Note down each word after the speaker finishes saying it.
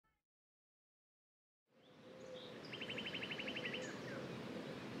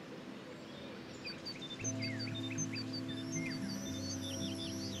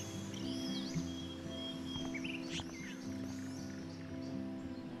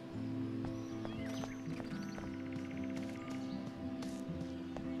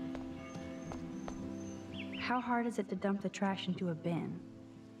How hard is it to dump the trash into a bin?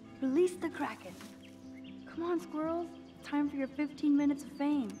 Release the Kraken. Come on, squirrels. Time for your 15 minutes of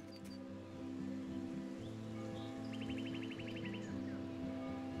fame.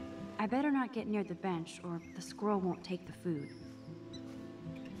 I better not get near the bench, or the squirrel won't take the food.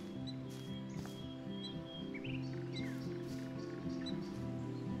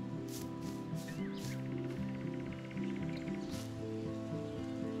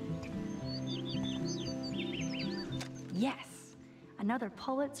 Yes! Another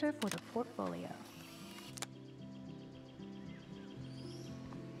Pulitzer for the portfolio.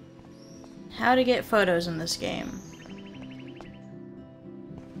 How to get photos in this game.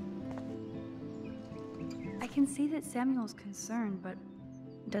 I can see that Samuel's concerned, but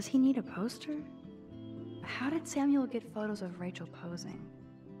does he need a poster? How did Samuel get photos of Rachel posing?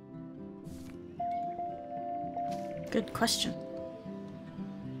 Good question.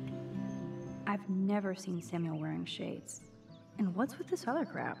 I've never seen Samuel wearing shades. And what's with this other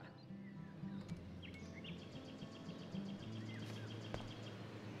crap?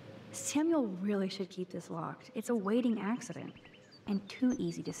 Samuel really should keep this locked. It's a waiting accident, and too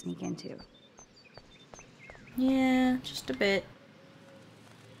easy to sneak into. Yeah, just a bit.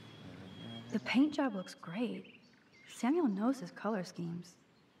 The paint job looks great. Samuel knows his color schemes.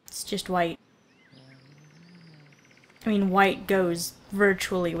 It's just white. I mean, white goes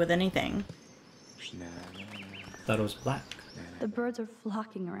virtually with anything. Thought it was black. The birds are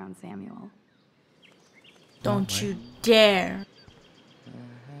flocking around Samuel. Don't you dare.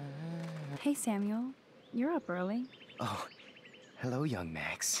 Hey, Samuel. You're up early. Oh, hello, young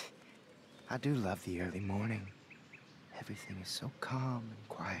Max. I do love the early morning. Everything is so calm and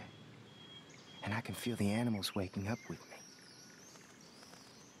quiet. And I can feel the animals waking up with me.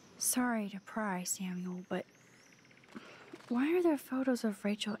 Sorry to pry, Samuel, but why are there photos of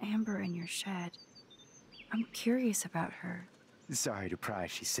Rachel Amber in your shed? I'm curious about her. Sorry to pry,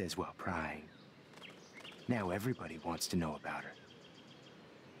 she says while prying. Now everybody wants to know about her.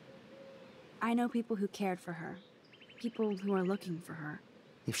 I know people who cared for her. People who are looking for her.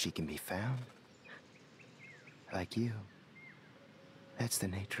 If she can be found. Like you. That's the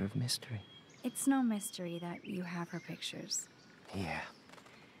nature of mystery. It's no mystery that you have her pictures. Yeah.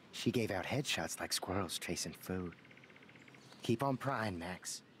 She gave out headshots like squirrels chasing food. Keep on prying,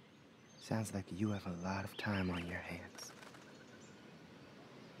 Max. Sounds like you have a lot of time on your hands.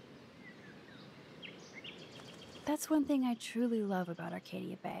 That's one thing I truly love about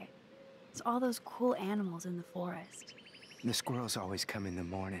Arcadia Bay. It's all those cool animals in the forest. The squirrels always come in the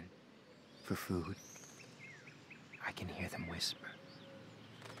morning for food. I can hear them whisper.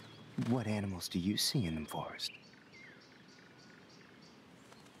 What animals do you see in the forest?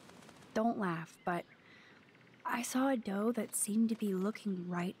 Don't laugh, but I saw a doe that seemed to be looking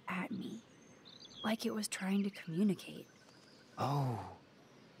right at me. Like it was trying to communicate. Oh,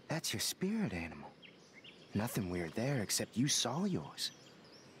 that's your spirit animal. Nothing weird there except you saw yours.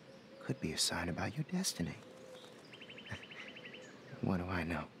 Could be a sign about your destiny. What do I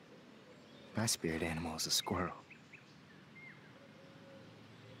know? My spirit animal is a squirrel.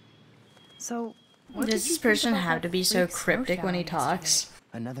 So, what Does this person have to be so cryptic when he talks?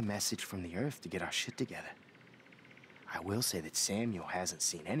 Another message from the Earth to get our shit together. I will say that Samuel hasn't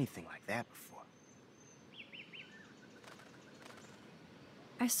seen anything like that before.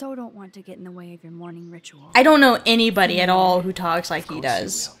 I so don't want to get in the way of your morning ritual. I don't know anybody at all who talks like he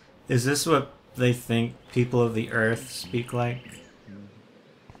does. Is this what they think people of the Earth speak like?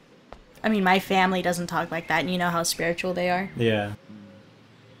 I mean, my family doesn't talk like that, and you know how spiritual they are. Yeah.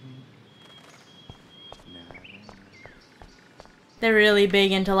 They're really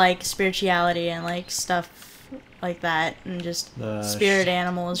big into, like, spirituality and, like, stuff like that, and just spirit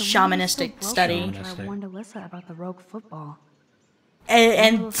animals, shamanistic study. I warned Alyssa about the rogue football.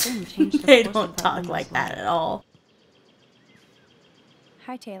 And they don't talk like that at all.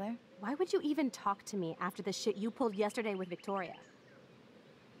 Hi, Taylor. Why would you even talk to me after the shit you pulled yesterday with Victoria?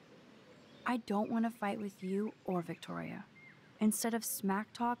 I don't want to fight with you or Victoria. Instead of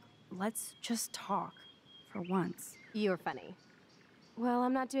smack talk, let's just talk. For once. You're funny. Well,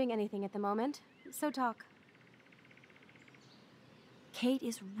 I'm not doing anything at the moment, so talk. Kate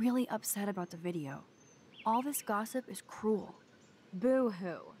is really upset about the video. All this gossip is cruel.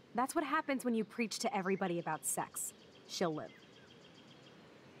 Boo-hoo. That's what happens when you preach to everybody about sex. She'll live.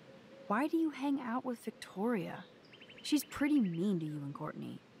 Why do you hang out with Victoria? She's pretty mean to you and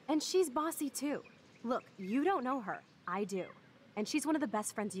Courtney. And she's bossy too. Look, you don't know her. I do. And she's one of the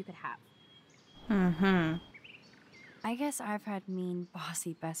best friends you could have. Mm-hmm. I guess I've had mean,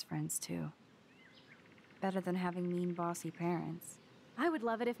 bossy best friends too. Better than having mean, bossy parents. I would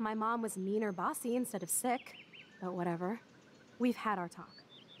love it if my mom was mean or bossy instead of sick. But whatever. We've had our talk.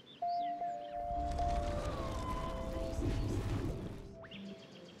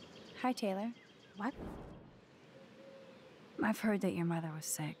 Hi, Taylor. What? I've heard that your mother was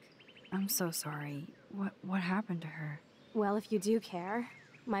sick. I'm so sorry. What happened to her? Well, if you do care,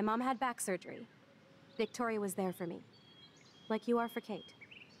 my mom had back surgery. Victoria was there for me. Like you are for Kate.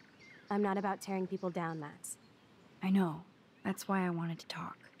 I'm not about tearing people down, Max. I know. That's why I wanted to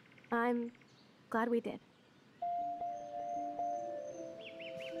talk. I'm glad we did.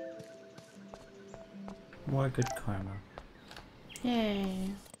 More good karma. Yay.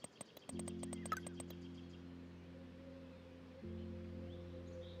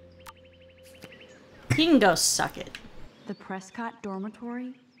 You can go suck it. The Prescott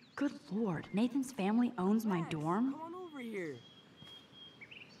dormitory? Good lord, Nathan's family owns my dorm? Come on over here.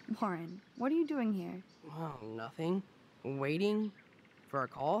 Warren, what are you doing here? Oh, nothing. Waiting for a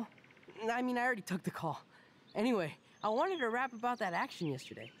call? I mean, I already took the call. Anyway, I wanted to rap about that action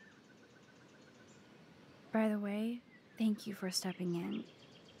yesterday. By the way, thank you for stepping in.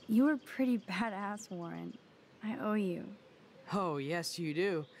 You were pretty badass, Warren. I owe you. Oh, yes, you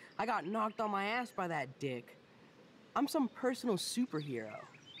do. I got knocked on my ass by that dick. I'm some personal superhero.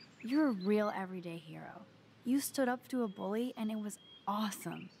 You're a real everyday hero. You stood up to a bully and it was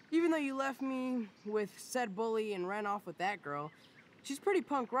awesome. Even though you left me with said bully and ran off with that girl, she's pretty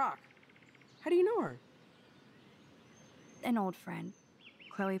punk rock. How do you know her? An old friend,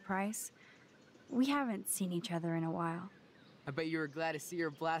 Chloe Price. We haven't seen each other in a while. I bet you were glad to see her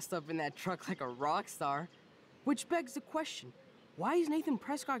blast up in that truck like a rock star. Which begs the question, why is Nathan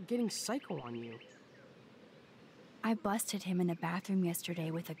Prescott getting psycho on you? I busted him in a bathroom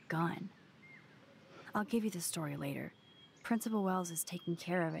yesterday with a gun. I'll give you the story later. Principal Wells is taking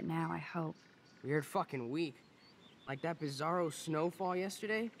care of it now, I hope. Weird fucking week. Like that bizarro snowfall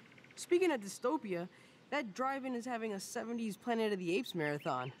yesterday. Speaking of dystopia, that drive-in is having a 70s Planet of the Apes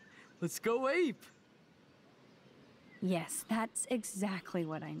marathon. Let's go ape! Yes, that's exactly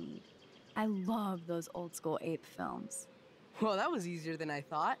what I need. I love those old school ape films. Well, that was easier than I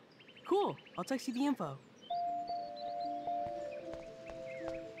thought. Cool, I'll text you the info.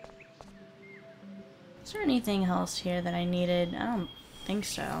 Is there anything else here that I needed? I don't think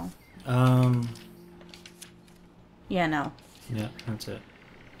so. Yeah, no. Yeah, that's it.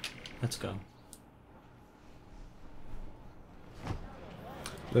 Let's go.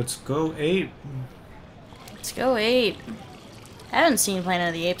 Let's go ape. Let's go ape. I haven't seen Planet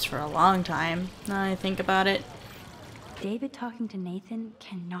of the Apes for a long time, now I think about it. David talking to Nathan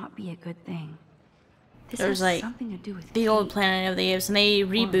cannot be a good thing. This There's has like something to do with the old Kate. Planet of the Apes, and they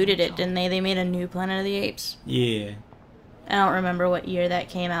rebooted it, didn't they? They made a new Planet of the Apes. Yeah. I don't remember what year that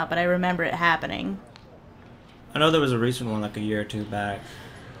came out, but I remember it happening. I know there was a recent one like a year or two back.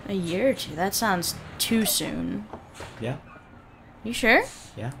 A year or two? That sounds too soon. Yeah. You sure?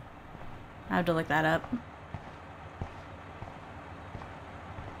 Yeah. I have to look that up.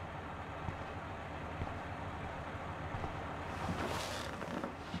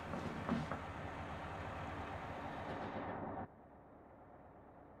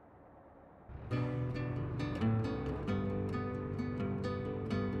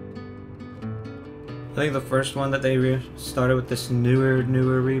 I think the first one that they started with this newer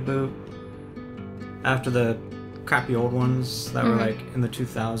reboot after the crappy old ones that were like in the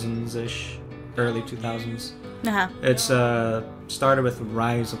 2000s-ish, early 2000s. Uh-huh. It's started with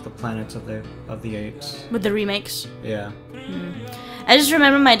Rise of the Planets of the Apes. With the remakes. Yeah. I just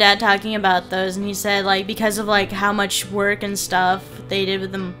remember my dad talking about those, and he said like because of like how much work and stuff they did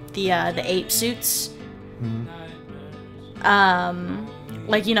with the ape suits.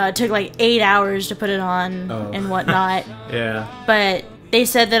 Like, you know, it took like 8 hours to put it on and whatnot. Yeah. But they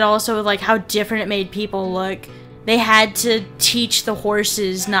said that also with like how different it made people look, they had to teach the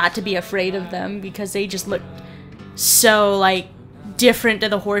horses not to be afraid of them because they just looked so like different to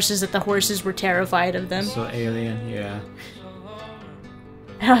the horses that the horses were terrified of them. So alien, yeah.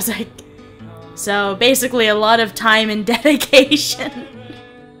 And I was like, so basically a lot of time and dedication.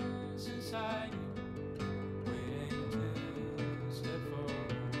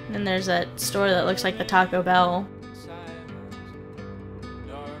 And there's that store that looks like the Taco Bell.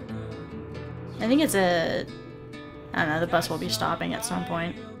 I think it's I don't know, the bus will be stopping at some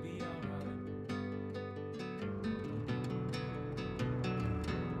point.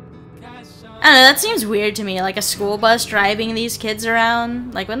 I don't know, that seems weird to me, like a school bus driving these kids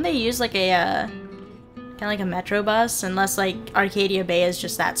around. Like, wouldn't they use like a, kind of like a metro bus? Unless like Arcadia Bay is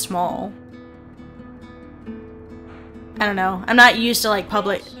just that small. I don't know. I'm not used to like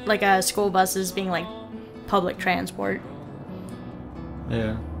public, like school buses being like public transport.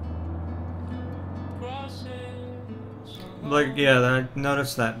 Yeah. Like, yeah, I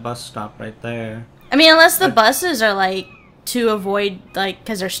noticed that bus stop right there. I mean, unless the buses are like to avoid, like,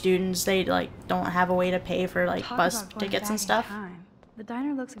 because they're students, they like don't have a way to pay for like Talk bus about going tickets and back in stuff. time. The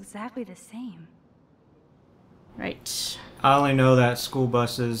diner looks exactly the same. Right. I only know that school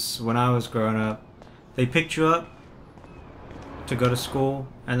buses, when I was growing up, they picked you up to go to school,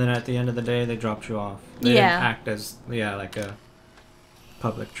 and then at the end of the day, they dropped you off. They Yeah. didn't act as, yeah, like a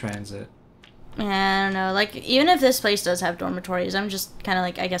public transit. Yeah, I don't know. Like, even if this place does have dormitories, I'm just kind of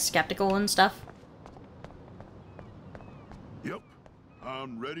like, I guess, skeptical and stuff. Yep,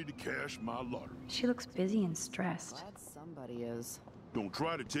 I'm ready to cash my lottery. She looks busy and stressed. Glad somebody is. Don't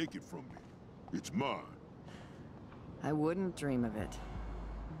try to take it from me. It's mine. I wouldn't dream of it.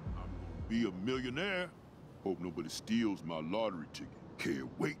 I'm gonna be a millionaire. Hope nobody steals my lottery ticket. Can't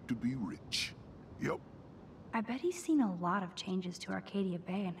wait to be rich. Yep. I bet he's seen a lot of changes to Arcadia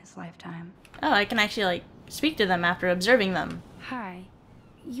Bay in his lifetime. Oh, I can actually, like, speak to them after observing them. Hi.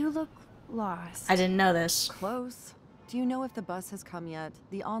 You look lost. I didn't know this. Close. Do you know if the bus has come yet?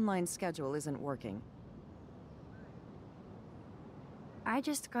 The online schedule isn't working. I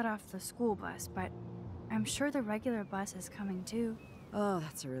just got off the school bus, but I'm sure the regular bus is coming too. Oh,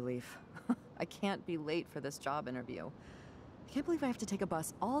 that's a relief. I can't be late for this job interview. I can't believe I have to take a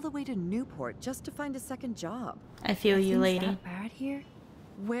bus all the way to Newport just to find a second job. I feel you, Things lady. that bad here?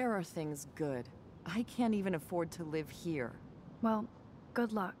 Where are things good? I can't even afford to live here. Well,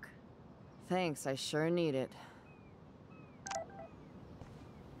 good luck. Thanks, I sure need it.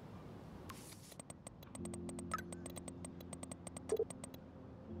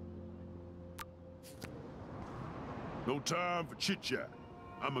 No time for chit-chat.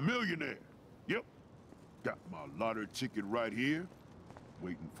 I'm a millionaire. Yep. Got my lottery ticket right here.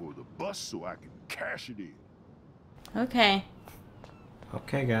 Waiting for the bus so I can cash it in. Okay.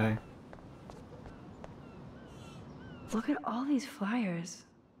 Okay, guy. Look at all these flyers.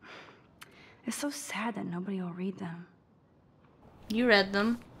 It's so sad that nobody will read them. You read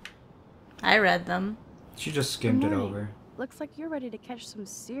them. I read them. She just skimmed it Good morning. over. Looks like you're ready to catch some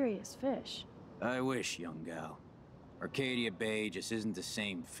serious fish. I wish, young gal. Arcadia Bay just isn't the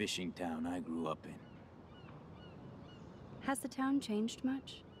same fishing town I grew up in. Has the town changed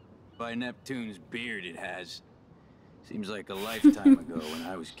much? By Neptune's beard, it has. Seems like a lifetime ago when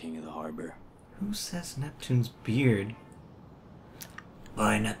I was king of the harbor. Who says Neptune's beard?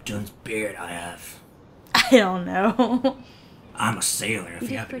 By Neptune's beard, I have. I don't know. I'm a sailor, if you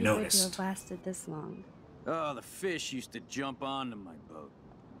did haven't pretty good to noticed. have lasted this long. Oh, the fish used to jump onto my boat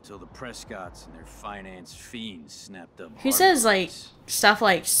until the Prescotts and their finance fiends snapped up. Who harbor says, like, rights. stuff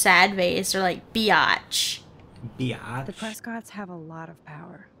like sad face or, like, biatch? Biatch? The Prescotts have a lot of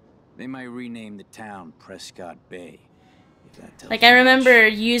power. They might rename the town Prescott Bay. If that tells Like, you I much. remember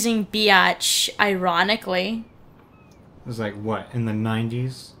using biatch ironically. It was like, what, in the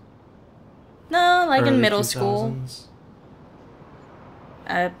 90s? No, like in Early middle school. 2000s?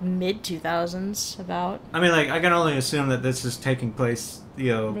 Mid-2000s, about. I mean, like, I can only assume that this is taking place, you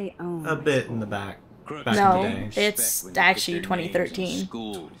know, They own a the bit school. in the back. Crooks No, don't it's respect it's when you put actually their names in 2013.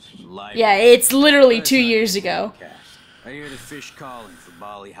 schools, Yeah, libraries. it's literally That's 2 not years the ago. podcast. I hear the fish calling for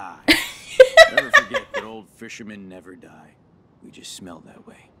Bali High. Never forget that old fishermen never die. We just smell that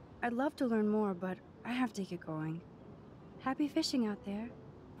way. I'd love to learn more, but I have to get going. Happy fishing out there.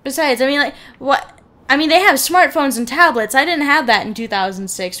 Besides, I mean, like, what? I mean, they have smartphones and tablets. I didn't have that in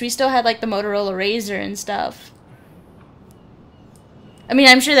 2006. We still had, like, the Motorola Razr and stuff. I mean,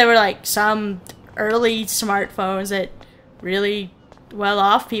 I'm sure there were, like, some early smartphones that really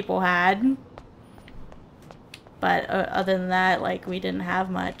well-off people had. But other than that, like, we didn't have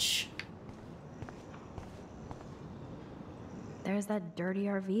much. There's that dirty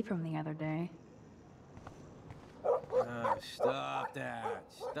RV from the other day. Stop that.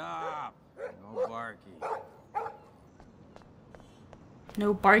 Stop. No barky.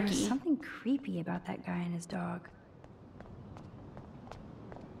 No There's barky. something creepy about that guy and his dog.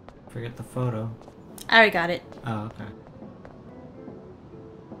 Forget the photo. I already got it. Oh, okay.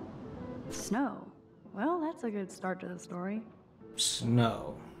 Snow. Well, that's a good start to the story.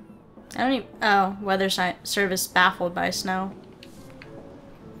 Snow. I don't even... Oh, weather service baffled by snow.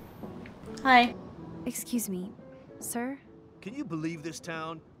 Hi. Excuse me, sir? Can you believe this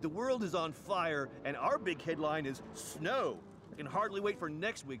town? The world is on fire, and our big headline is snow. I can hardly wait for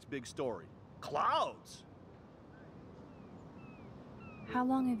next week's big story. Clouds! How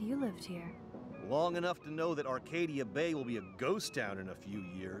long have you lived here? Long enough to know that Arcadia Bay will be a ghost town in a few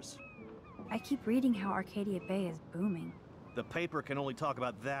years. I keep reading how Arcadia Bay is booming. The paper can only talk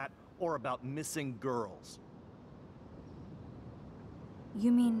about that or about missing girls.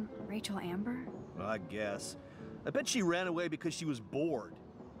 You mean Rachel Amber? I guess. I bet she ran away because she was bored.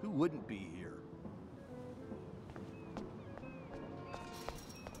 Who wouldn't be here?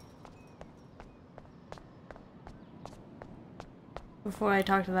 Before I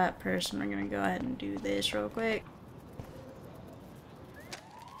talk to that person, we're gonna go ahead and do this real quick.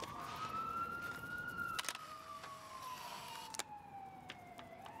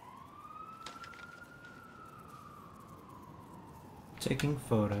 Taking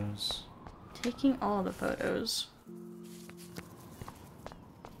photos. Taking all the photos.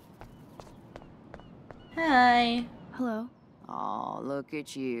 Hi. Hello. Oh, look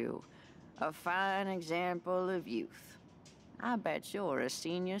at you. A fine example of youth. I bet you're a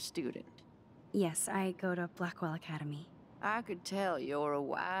senior student. Yes, I go to Blackwell Academy. I could tell you're a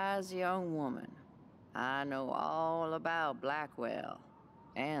wise young woman. I know all about Blackwell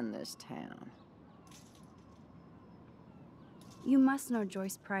and this town. You must know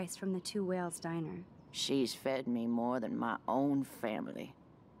Joyce Price from the Two Whales Diner. She's fed me more than my own family.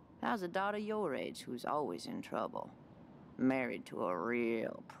 How's a daughter your age who's always in trouble? Married to a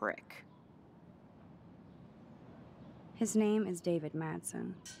real prick. His name is David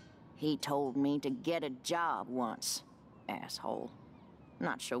Madsen. He told me to get a job once. Asshole.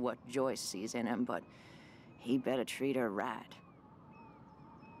 Not sure what Joyce sees in him, but he better treat her right.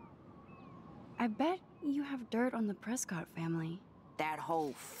 I bet you have dirt on the Prescott family. That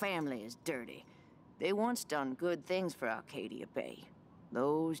whole family is dirty. They once done good things for Arcadia Bay.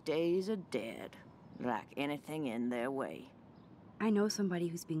 Those days are dead, like anything in their way. I know somebody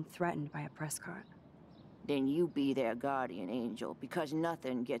who's being threatened by a Prescott. Then you be their guardian angel, because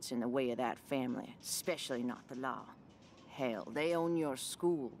nothing gets in the way of that family, especially not the law. Hell, they own your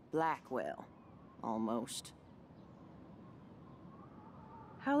school, Blackwell. Almost.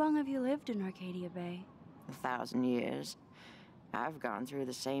 How long have you lived in Arcadia Bay? 1,000 years. I've gone through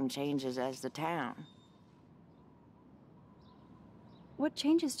the same changes as the town. What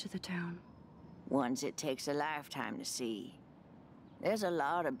changes to the town? Ones it takes a lifetime to see. There's a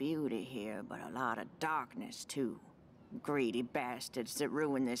lot of beauty here, but a lot of darkness, too. Greedy bastards that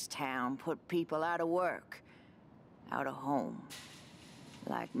ruin this town, put people out of work, out of home.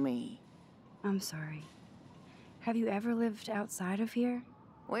 Like me. I'm sorry. Have you ever lived outside of here?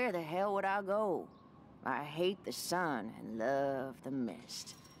 Where the hell would I go? I hate the sun and love the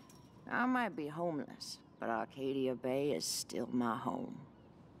mist. I might be homeless, but Arcadia Bay is still my home.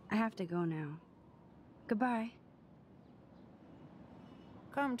 I have to go now. Goodbye.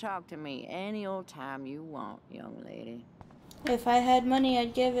 Come talk to me any old time you want, young lady. If I had money,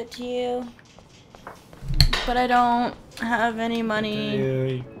 I'd give it to you. But I don't have any money.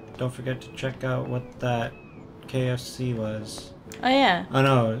 Hey, don't forget to check out what that KFC was. Oh, yeah. Oh,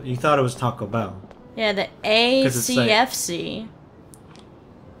 no, you thought it was Taco Bell. Yeah, the ACFC.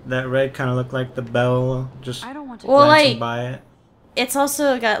 That red kind of looked like the bell, just I don't want to glancing by it. It's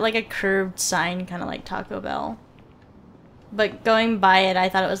also got like a curved sign, kind of like Taco Bell. But going by it, I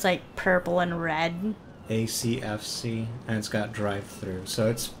thought it was like purple and red. ACFC, and it's got drive-through, so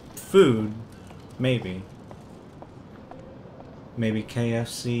it's food, maybe. Maybe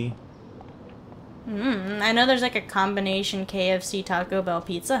KFC. I know there's like a combination KFC, Taco Bell,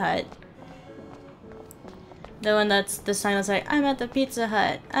 Pizza Hut. The one that's the sign that's like, I'm at the Pizza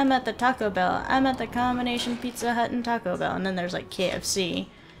Hut, I'm at the Taco Bell, I'm at the combination Pizza Hut and Taco Bell, and then there's like KFC,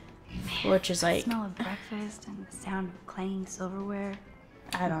 which is like... The smell of breakfast and the sound of clanging silverware.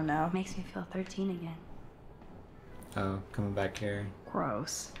 I don't know. Makes me feel 13 again. Oh, coming back here.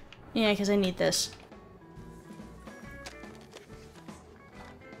 Gross. Yeah, because I need this.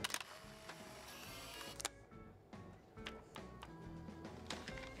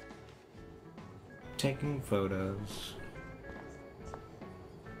 Taking photos.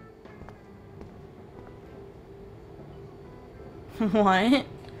 What?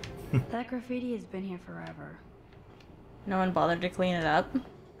 That graffiti has been here forever. No one bothered to clean it up?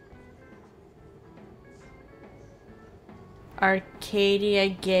 Arcadia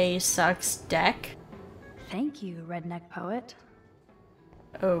Gay Sucks Deck? Thank you, redneck poet.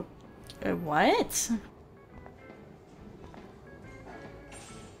 Oh, what?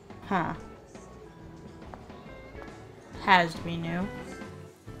 Huh. Has to be new.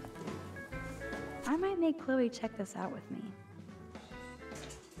 I might make Chloe check this out with me.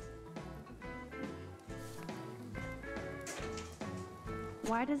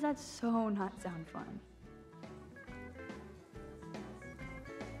 Why does that so not sound fun?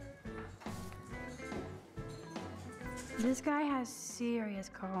 This guy has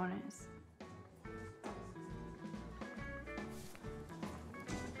serious cojones.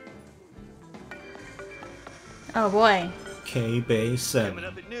 Oh boy. K-Bay 7. Coming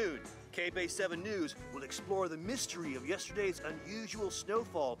up at noon, K-Bay 7 News will explore the mystery of yesterday's unusual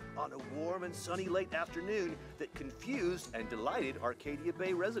snowfall on a warm and sunny late afternoon that confused and delighted Arcadia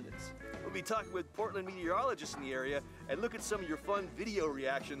Bay residents. We'll be talking with Portland meteorologists in the area and look at some of your fun video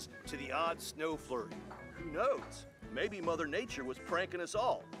reactions to the odd snow flurry. Who knows? Maybe Mother Nature was pranking us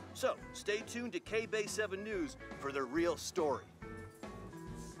all. So, stay tuned to K-Bay 7 News for the real story.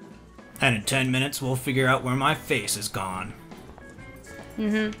 And in 10 minutes, we'll figure out where my face is gone.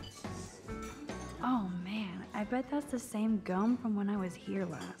 Oh man, I bet that's the same gum from when I was here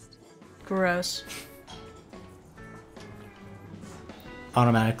last. Gross.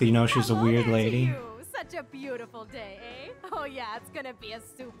 Automatically, you know she's a weird lady. Such a beautiful day, eh? Oh yeah, it's gonna be a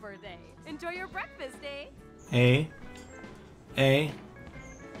super day. Enjoy your breakfast, eh?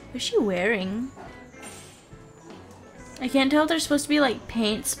 What's she wearing? I can't tell if they're supposed to be like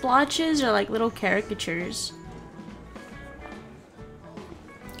paint splotches or like little caricatures.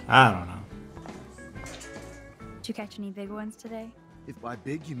 I don't know. Did you catch any big ones today? If by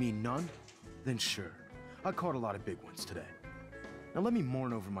big you mean none, then sure. I caught a lot of big ones today. Now let me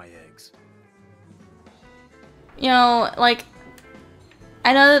mourn over my eggs. You know, like,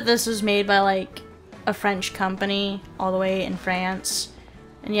 I know that this was made by like a French company all the way in France,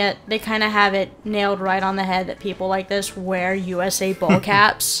 and yet they kind of have it nailed right on the head that people like this wear USA ball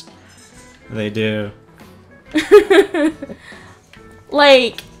caps. They do.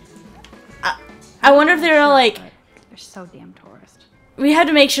 Like, I wonder if they're like, they're so damn tourist. we had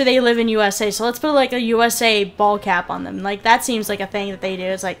to make sure they live in USA, so let's put like a USA ball cap on them. Like, that seems like a thing that they do.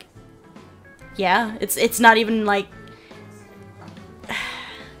 It's like, yeah, it's not even like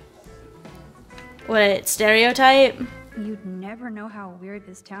what, stereotype? You'd never know how weird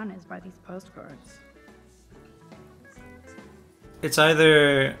this town is by these postcards. It's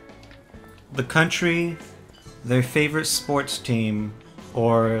either the country, their favorite sports team,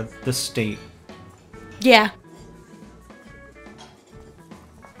 or the state. Yeah.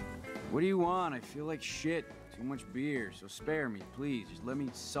 What do you want? I feel like shit. Too much beer, so spare me, please. Just let me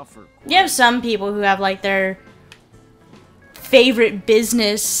suffer. You have some people who have like their favorite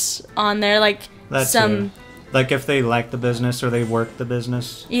business on there, like That's some. Like if they like the business or they work the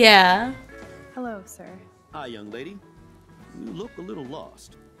business. Yeah. Hello, sir. Hi, young lady. You look a little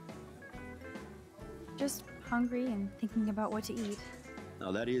lost. Just hungry and thinking about what to eat.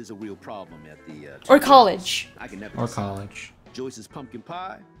 Now that is a real problem at the Or college. I can never Or decide. college. Joyce's pumpkin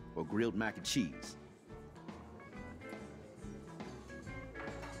pie or grilled mac and cheese.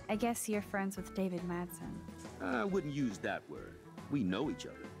 I guess you're friends with David Madsen. I wouldn't use that word. We know each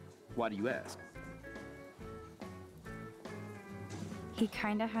other. Why do you ask? He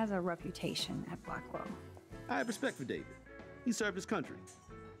kinda has a reputation at Blackwell. I have respect for David. He served his country.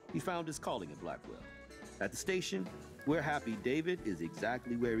 He found his calling at Blackwell. At the station, we're happy David is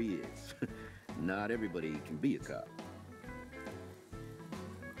exactly where he is. Not everybody can be a cop.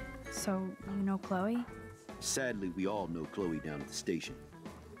 So, you know Chloe? Sadly, we all know Chloe down at the station.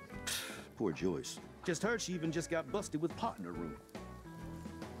 Poor Joyce. Just heard she even just got busted with pot in her room.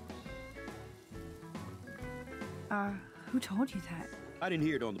 Who told you that? I didn't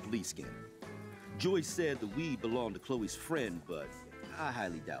hear it on the police scanner. Joyce said the weed belonged to Chloe's friend, but I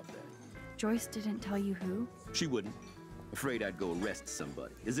highly doubt that. Joyce didn't tell you who? She wouldn't. Afraid I'd go arrest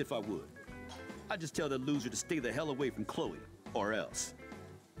somebody, as if I would. I'd just tell that loser to stay the hell away from Chloe, or else.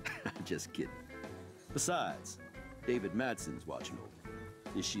 Just kidding. Besides, David Madsen's watching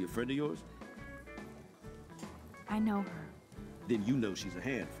over. Is she a friend of yours? I know her. Then you know she's a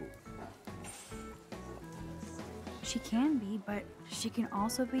handful. She can be, but she can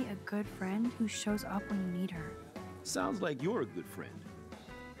also be a good friend who shows up when you need her. Sounds like you're a good friend.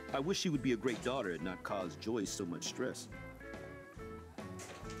 I wish she would be a great daughter and not cause Joyce so much stress.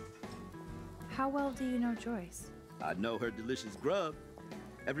 How well do you know Joyce? I know her delicious grub.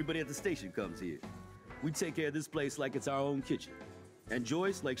 Everybody at the station comes here. We take care of this place like it's our own kitchen. And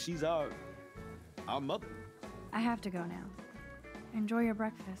Joyce like she's our mother. I have to go now. Enjoy your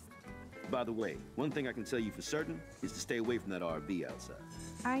breakfast. By the way, one thing I can tell you for certain is to stay away from that RV outside.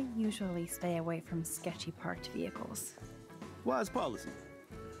 I usually stay away from sketchy parked vehicles. Wise policy.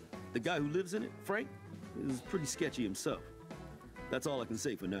 The guy who lives in it, Frank, is pretty sketchy himself. That's all I can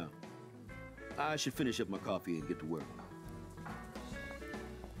say for now. I should finish up my coffee and get to work.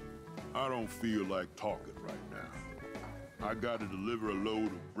 I don't feel like talking right now. I gotta deliver a load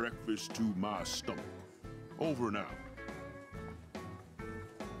of breakfast to my stomach. Over and out.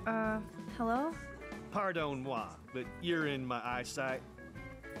 Hello? Pardon moi, but you're in my eyesight.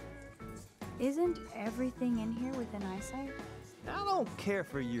 Isn't everything in here within eyesight? I don't care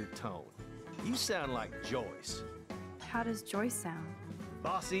for your tone. You sound like Joyce. How does Joyce sound?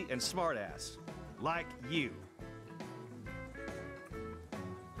 Bossy and smartass. Like you.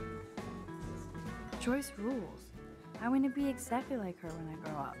 Joyce rules. I want to be exactly like her when I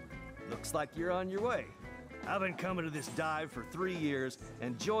grow up. Looks like you're on your way. I've been coming to this dive for 3 years,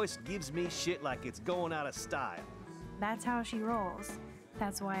 and Joyce gives me shit like it's going out of style. That's how she rolls.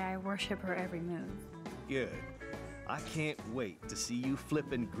 That's why I worship her every move. Good. I can't wait to see you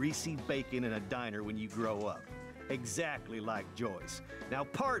flipping greasy bacon in a diner when you grow up. Exactly like Joyce. Now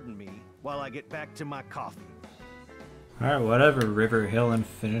pardon me while I get back to my coffee. Alright, whatever, River Hill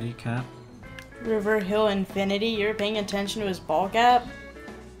Infinity Cap. River Hill Infinity? You're paying attention to his ball cap?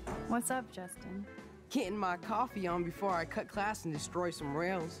 What's up, Justin? Getting my coffee on before I cut class and destroy some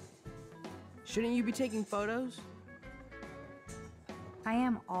rails. Shouldn't you be taking photos? I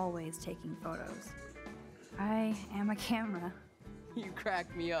am always taking photos. I am a camera. You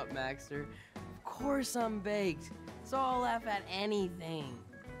crack me up, Maxter. Of course I'm baked, so I'll laugh at anything.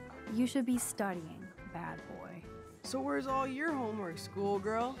 You should be studying, bad boy. So where's all your homework,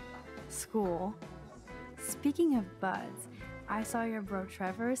 schoolgirl? School. Speaking of buds, I saw your bro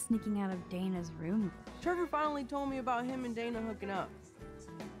Trevor sneaking out of Dana's room. Trevor finally told me about him and Dana hooking up.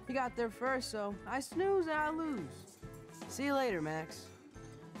 He got there first, so I snooze and I lose. See you later, Max.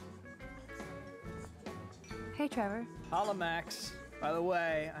 Hey, Trevor. Holla, Max. By the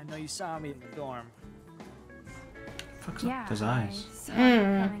way, I know you saw me in the dorm. Fuck's Yeah, up with his eyes. I saw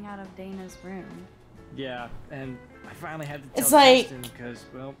you coming out of Dana's room. Yeah, and I finally had to tell It's like Justin because,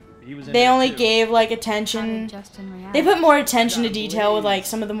 well, he was in they there only too. gave like How attention. did Justin react? They put more attention to Got detail with blazed. like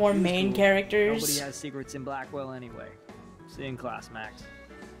some of the more He was main cool. characters. Nobody has secrets in Blackwell anyway. See you in class, Max.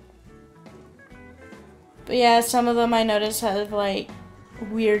 But yeah, some of them I noticed have like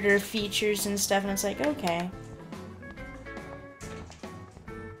weirder features and stuff, and it's like, okay.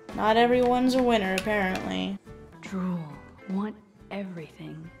 Not everyone's a winner, apparently. Drool. Want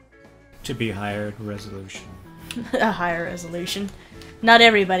everything. To be hired, resolution. A higher resolution. Not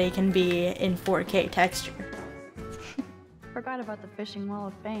everybody can be in 4K texture. Forgot about the fishing wall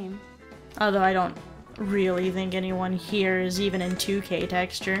of fame. Although I don't really think anyone here is even in 2K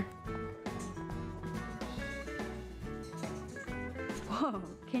texture. Whoa,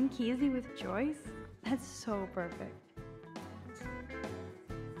 Ken Kesey with Joyce? That's so perfect.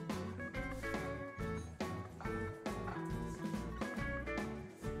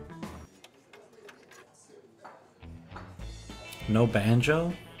 No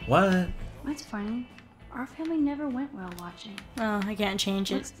banjo? What? That's funny. Our family never went well watching. Oh, I can't change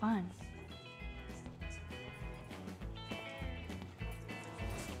it. Looks fun.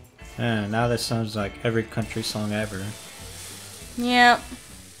 Yeah, now this sounds like every country song ever. Yep.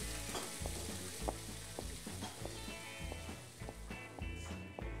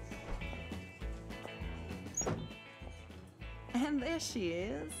 And there she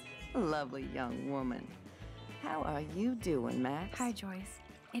is. A lovely young woman. How are you doing, Max? Hi, Joyce.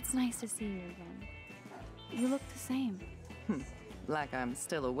 It's nice to see you again. You look the same. Like I'm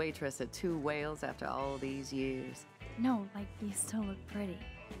still a waitress at Two Whales after all these years. No, like you still look pretty.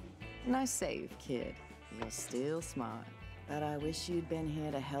 Nice save, kid. You're still smart. But I wish you'd been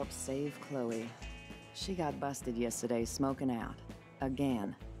here to help save Chloe. She got busted yesterday smoking out.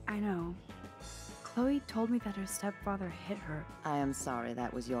 Again. I know. Chloe told me that her stepfather hit her. I am sorry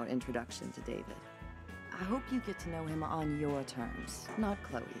that was your introduction to David. I hope you get to know him on your terms, not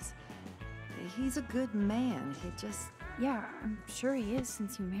Chloe's. He's a good man. He just... Yeah, I'm sure he is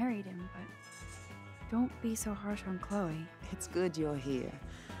since you married him, but don't be so harsh on Chloe. It's good you're here.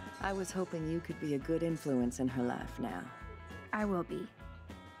 I was hoping you could be a good influence in her life now. I will be.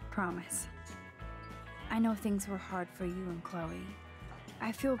 Promise. I know things were hard for you and Chloe.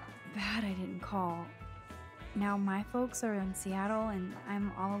 I feel bad I didn't call. Now my folks are in Seattle and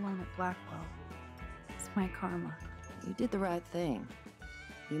I'm all alone at Blackwell. It's my karma. You did the right thing.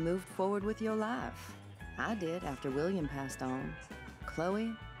 You moved forward with your life. I did after William passed on.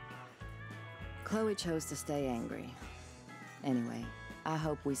 Chloe chose to stay angry. Anyway, I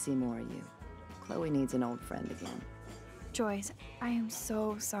hope we see more of you. Chloe needs an old friend again. Joyce, I am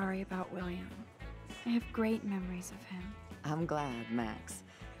so sorry about William. I have great memories of him. I'm glad, Max.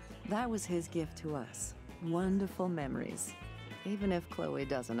 That was his gift to us. Wonderful memories. Even if Chloe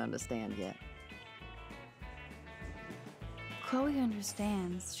doesn't understand yet. Chloe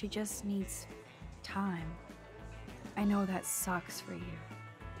understands. She just needs time. I know that sucks for you.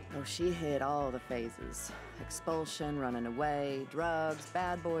 Oh, she hit all the phases. Expulsion, running away, drugs,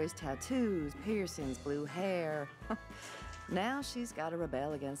 bad boys, tattoos, piercings, blue hair. Now she's got to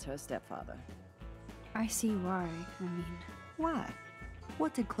rebel against her stepfather. I see why. I mean... Why?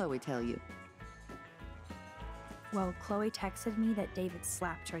 What did Chloe tell you? Well, Chloe texted me that David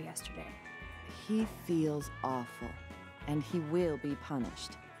slapped her yesterday. He feels awful, and he will be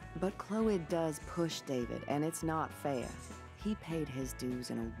punished. But Chloe does push David, and it's not fair. He paid his dues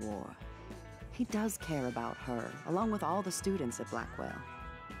in a war. He does care about her, along with all the students at Blackwell.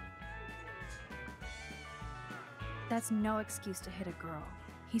 That's no excuse to hit a girl.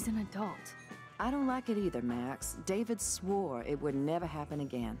 He's an adult. I don't like it either, Max. David swore it would never happen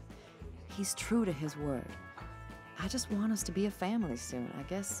again. He's true to his word. I just want us to be a family soon. I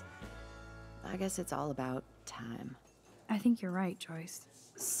guess it's all about time. I think you're right, Joyce.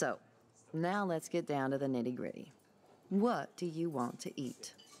 So, now let's get down to the nitty-gritty. What do you want to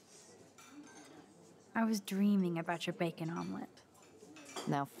eat? I was dreaming about your bacon omelet.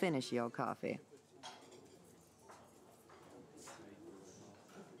 Now finish your coffee.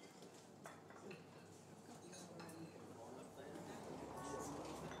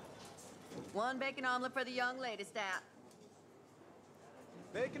 One bacon omelet for the young lady, Stat.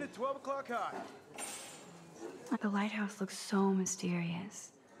 Bacon at 12 o'clock high. The lighthouse looks so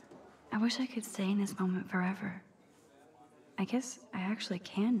mysterious. I wish I could stay in this moment forever. I guess I actually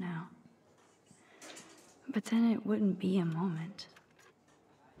can now. But then it wouldn't be a moment.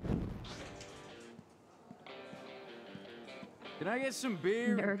 Can I get some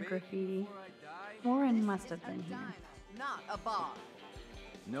beer? Nerd graffiti. Warren must have been here. Not a bar.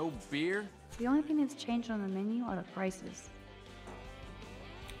 No beer? The only thing that's changed on the menu are the prices.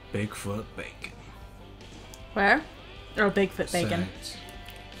 Bigfoot bacon. Where? Oh, Bigfoot bacon. Saints.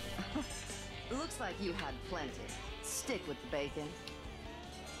 Looks like you had plenty. Stick with the bacon.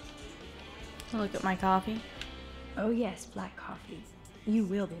 Look at my coffee. Oh yes, black coffee. You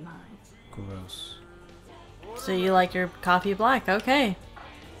will be mine. Gross. So you like your coffee black? Okay.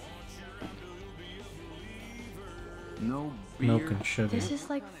 No beer? Milk and sugar. This is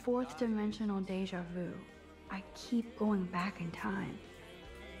like fourth dimensional deja vu. I keep going back in time.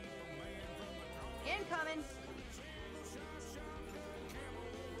 Incoming.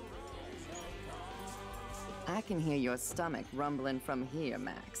 I can hear your stomach rumbling from here,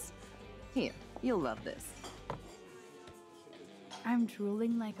 Max. Here, you'll love this. I'm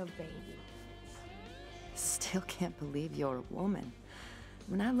drooling like a baby. Still can't believe you're a woman.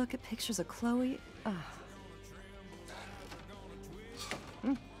 When I look at pictures of Chloe,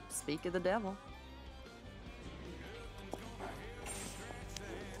 speak of the devil.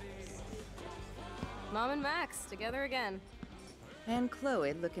 Mom and Max, together again. And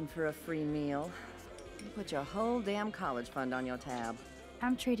Chloe looking for a free meal. You put your whole damn college fund on your tab.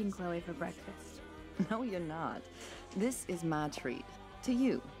 I'm treating Chloe for breakfast. No, you're not. This is my treat. To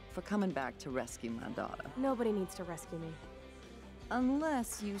you, for coming back to rescue my daughter. Nobody needs to rescue me.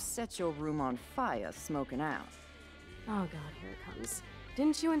 Unless you set your room on fire smoking out. Oh god, here it comes.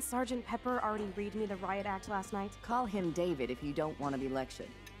 Didn't you and Sergeant Pepper already read me the riot act last night? Call him David if you don't want to be lectured.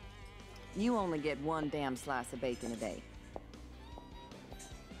 You only get one damn slice of bacon a day.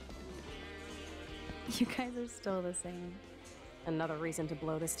 You guys are still the same. Another reason to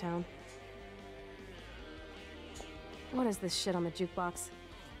blow this town. What is this shit on the jukebox?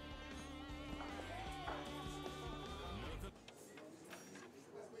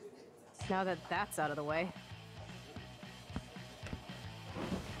 Now that that's out of the way.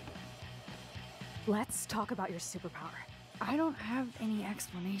 Let's talk about your superpower. I don't have any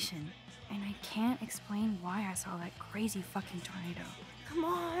explanation, and I can't explain why I saw that crazy fucking tornado. Come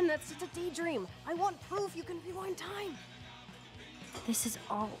on, that's just a daydream. I want proof you can rewind time. This is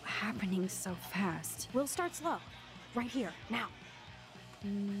all happening so fast. We'll start slow. Right here, now.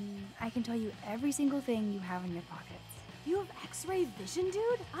 I can tell you every single thing you have in your pockets. You have X-ray vision,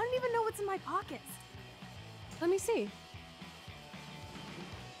 dude? I don't even know what's in my pockets. Let me see.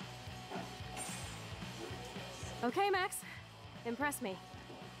 Okay, Max. Impress me.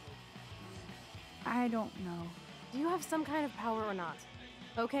 I don't know. Do you have some kind of power or not?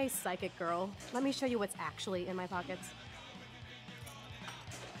 Okay, psychic girl. Let me show you what's actually in my pockets.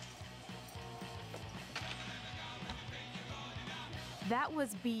 That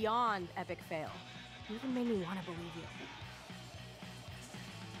was beyond epic fail. You even made me want to believe you.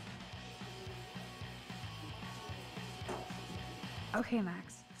 Okay,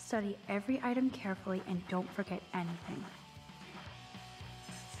 Max. Study every item carefully and don't forget anything.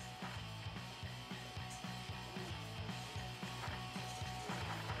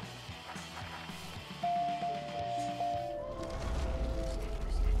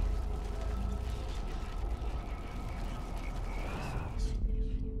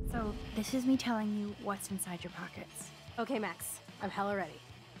 So, this is me telling you what's inside your pockets. Okay, Max. I'm hella ready.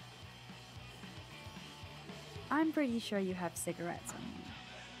 I'm pretty sure you have cigarettes on you.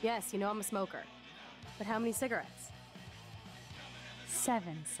 Yes, you know I'm a smoker. But how many cigarettes?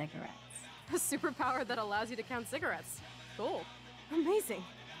 7 cigarettes. A superpower that allows you to count cigarettes. Cool. Amazing.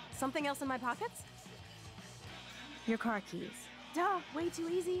 Something else in my pockets? Your car keys. Duh, way too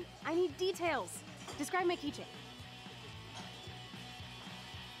easy. I need details. Describe my keychain.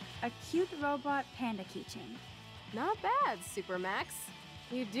 A cute robot panda keychain. Not bad, Supermax.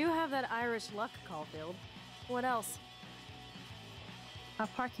 You do have that Irish luck, Caulfield. What else? A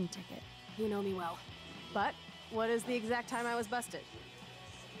parking ticket. You know me well. But what is the exact time I was busted?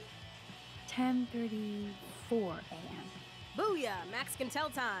 10:34 a.m. Booyah! Max can tell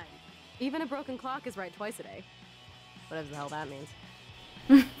time. Even a broken clock is right twice a day. Whatever the hell that means.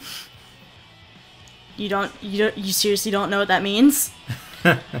 You seriously don't know what that means?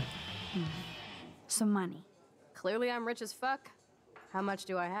 Some money. Clearly I'm rich as fuck. How much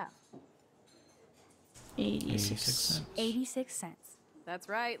do I have? 86 cents. 86 cents. That's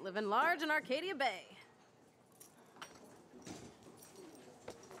right, living large in Arcadia Bay.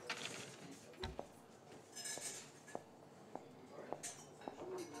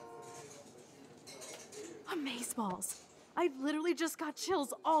 Amazeballs. I literally just got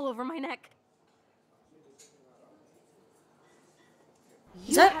chills all over my neck.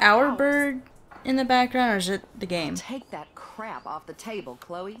 Is that our bird in the background, or is it the game? Take that crap off the table,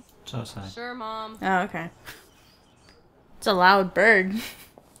 Chloe. So sad. Sure, Mom. Oh, okay. It's a loud bird.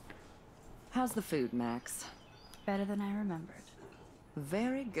 How's the food, Max? Better than I remembered.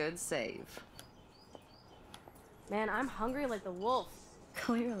 Very good save. Man, I'm hungry like the wolf.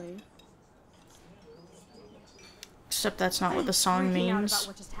 Clearly. Except that's not what the song Freaking out means. about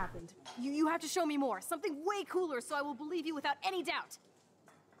what just happened. You have to show me more. Something way cooler so I will believe you without any doubt.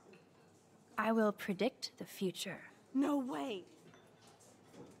 I will predict the future. No way.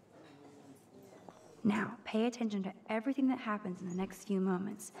 Now, pay attention to everything that happens in the next few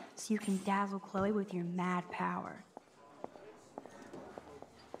moments so you can dazzle Chloe with your mad power.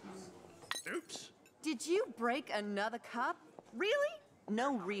 Oops. Did you break another cup? Really?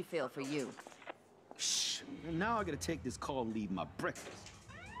 No refill for you. Shh. And now I gotta take this call and leave my breakfast.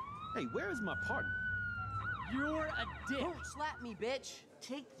 Hey, where is my partner? You're a dick. Don't slap me, bitch.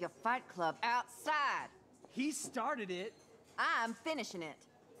 Take your fight club outside. He started it. I'm finishing it.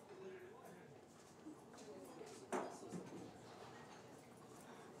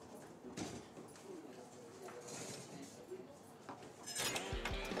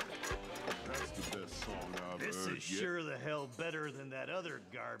 That's the best song I've This heard is yet. sure the hell better than that other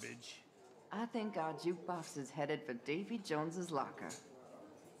garbage. I think our jukebox is headed for Davy Jones's locker.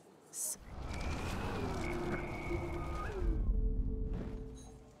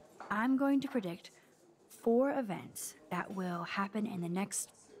 I'm going to predict 4 events that will happen in the next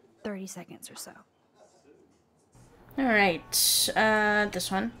 30 seconds or so. Alright,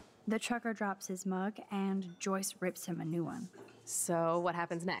 this one. The trucker drops his mug and Joyce rips him a new one. So what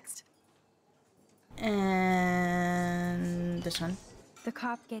happens next? And this one. The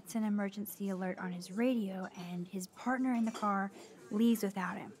cop gets an emergency alert on his radio and his partner in the car leaves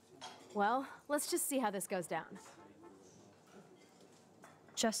without him. Well, let's just see how this goes down.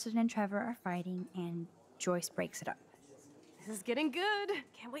 Justin and Trevor are fighting and Joyce breaks it up. This is getting good.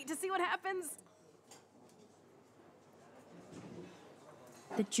 Can't wait to see what happens.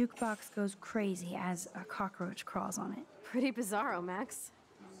 The jukebox goes crazy as a cockroach crawls on it. Pretty bizarro, Max.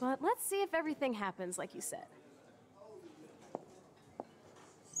 But let's see if everything happens like you said.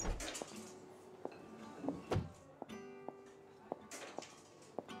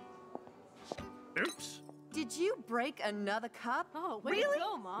 Oops. Did you break another cup? Oh, way to really?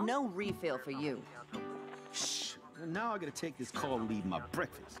 go, Mom. No refill for you. Shh. And now I gotta take this call and leave my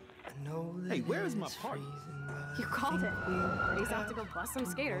breakfast. Hey, where is my partner? You called it. He's off to go bust some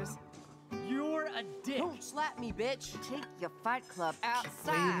skaters. You're a dick. Don't slap me, bitch. Take your fight club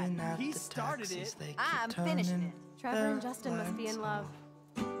outside. He started it. I'm finishing it. Trevor and Justin must be in love.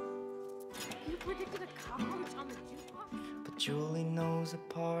 You predicted a cockroach on the jukebox? But Julie knows a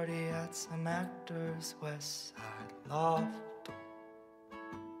party at some actor's West Side loft.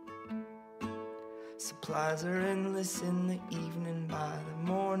 Supplies are endless in the evening, by the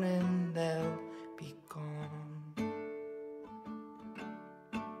morning they'll be gone.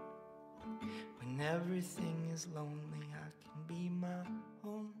 When everything is lonely, I can be my